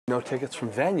No tickets from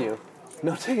venue.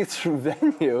 No tickets from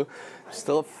venue.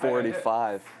 Still at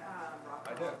 45.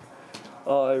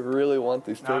 Oh, I really want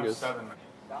these tickets.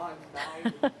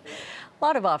 A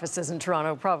lot of offices in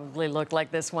Toronto probably looked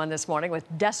like this one this morning, with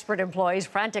desperate employees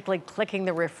frantically clicking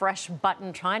the refresh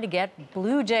button trying to get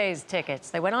Blue Jays tickets.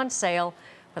 They went on sale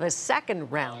for the second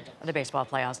round of the baseball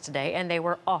playoffs today, and they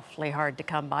were awfully hard to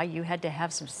come by. You had to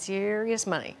have some serious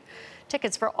money.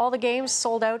 Tickets for all the games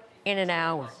sold out in an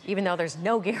hour, even though there's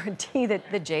no guarantee that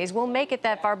the Jays will make it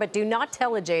that far. But do not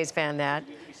tell a Jays fan that.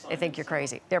 They think you're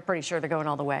crazy. They're pretty sure they're going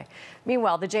all the way.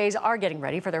 Meanwhile, the Jays are getting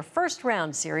ready for their first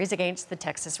round series against the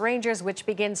Texas Rangers, which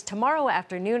begins tomorrow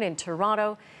afternoon in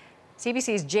Toronto.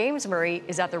 CBC's James Murray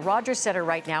is at the Rogers Centre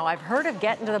right now. I've heard of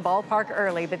getting to the ballpark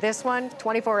early, but this one,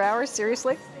 24 hours,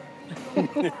 seriously?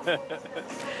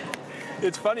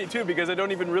 It's funny, too, because I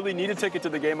don't even really need a ticket to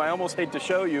the game. I almost hate to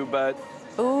show you, but...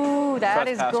 Ooh, that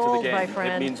is gold, my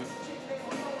friend. It means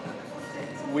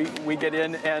we get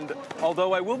in, and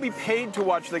although I will be paid to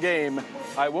watch the game,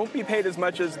 I won't be paid as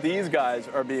much as these guys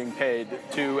are being paid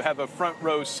to have a front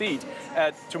row seat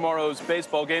at tomorrow's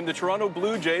baseball game. The Toronto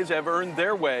Blue Jays have earned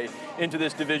their way into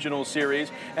this divisional series,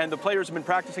 and the players have been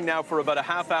practicing now for about a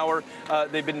half hour.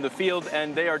 They've been in the field,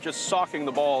 and they are just socking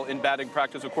the ball in batting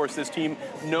practice. Of course, this team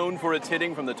known for its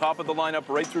hitting from the top of the lineup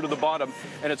right through to the bottom,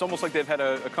 and it's almost like they've had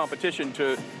a competition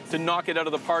to knock it out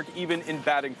of the park even in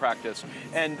batting practice.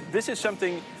 And this is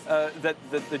something that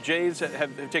the Jays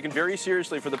have taken very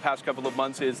seriously for the past couple of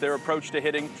months, is their approach to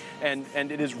hitting, and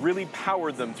it has really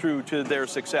powered them through to their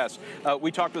success.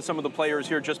 We talked with some of the players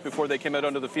here just before they came out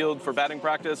onto the field for batting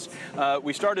practice.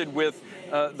 We started with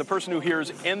the person who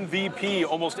hears MVP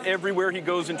almost everywhere he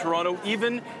goes in Toronto,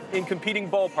 even in competing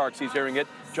ballparks he's hearing it,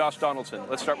 Josh Donaldson.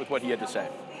 Let's start with what he had to say.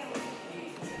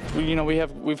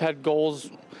 We've had goals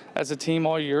as a team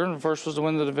all year, and the first was to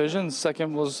win the division.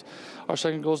 Our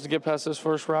second goal is to get past this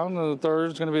first round, and the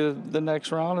third is going to be the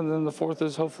next round, and then the fourth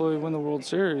is hopefully win the World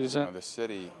Series. The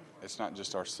city, it's not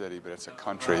just our city, but it's a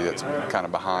country that's kind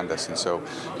of behind us, and so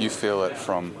you feel it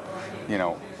from, it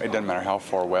doesn't matter how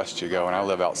far west you go, and I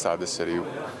live outside the city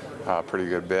a pretty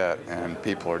good bit, and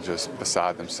people are just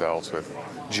beside themselves with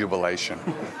jubilation.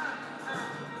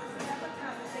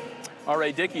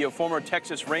 R.A. Dickey, a former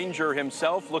Texas Ranger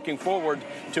himself, looking forward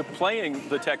to playing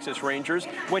the Texas Rangers.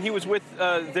 When he was with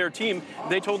their team,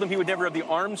 they told him he would never have the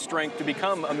arm strength to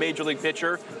become a major league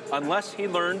pitcher unless he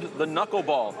learned the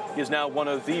knuckleball. He is now one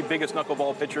of the biggest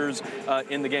knuckleball pitchers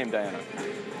in the game, Diana.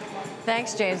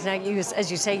 Thanks, James. Now,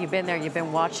 as you say, you've been there. You've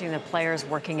been watching the players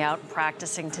working out,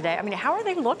 practicing today. I mean, how are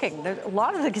they looking? A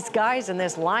lot of these guys in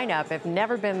this lineup have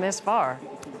never been this far.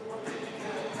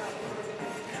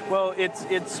 Well,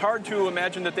 it's hard to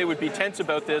imagine that they would be tense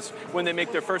about this when they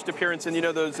make their first appearance in,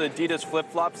 those Adidas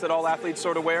flip-flops that all athletes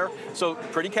sort of wear. So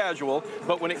pretty casual.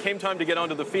 But when it came time to get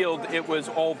onto the field, it was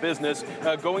all business,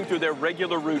 going through their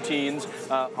regular routines,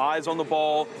 eyes on the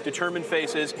ball, determined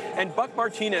faces. And Buck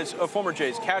Martinez, a former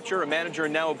Jays catcher, a manager,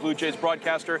 and now a Blue Jays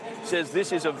broadcaster, says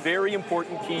this is a very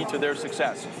important key to their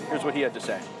success. Here's what he had to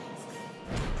say.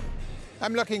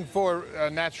 I'm looking for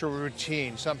a natural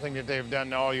routine, something that they've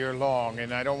done all year long,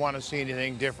 and I don't want to see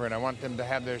anything different. I want them to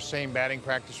have their same batting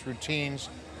practice routines,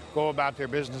 go about their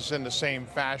business in the same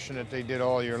fashion that they did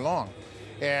all year long.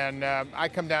 And I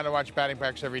come down to watch batting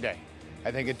practice every day.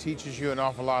 I think it teaches you an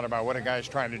awful lot about what a guy's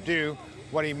trying to do,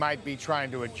 what he might be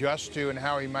trying to adjust to, and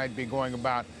how he might be going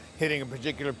about hitting a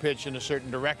particular pitch in a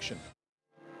certain direction.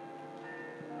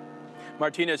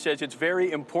 Martinez says it's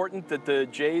very important that the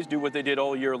Jays do what they did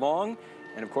all year long.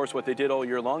 And, of course, what they did all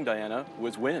year long, Diana,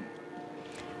 was win.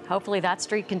 Hopefully that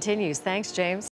streak continues. Thanks, James.